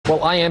Well,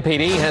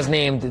 IMPD has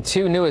named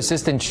two new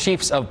assistant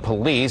chiefs of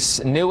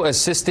police. New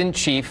Assistant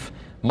Chief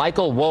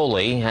Michael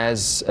Wolley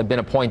has been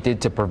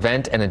appointed to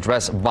prevent and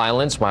address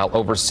violence while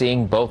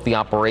overseeing both the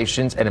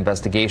Operations and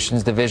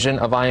Investigations Division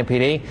of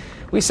IMPD.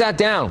 We sat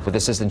down with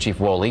Assistant Chief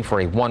Wolley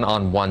for a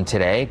one-on-one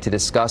today to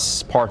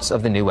discuss parts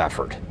of the new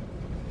effort.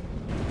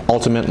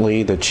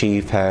 Ultimately, the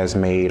chief has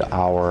made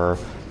our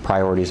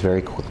priorities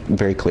very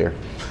clear.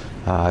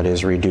 It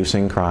is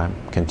reducing crime,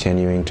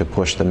 continuing to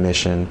push the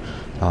mission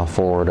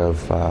forward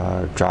of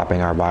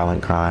dropping our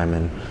violent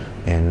crime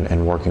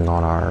and working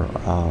on our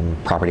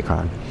property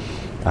crime.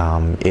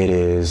 It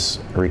is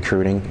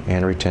recruiting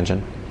and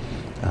retention.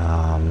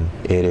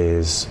 It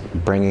is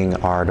bringing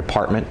our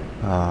department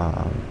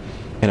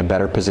in a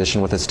better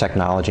position with its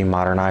technology,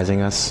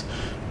 modernizing us,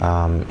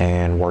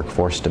 and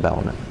workforce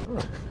development.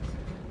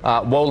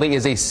 Wolley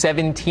is a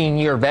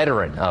 17-year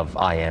veteran of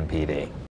IMPD.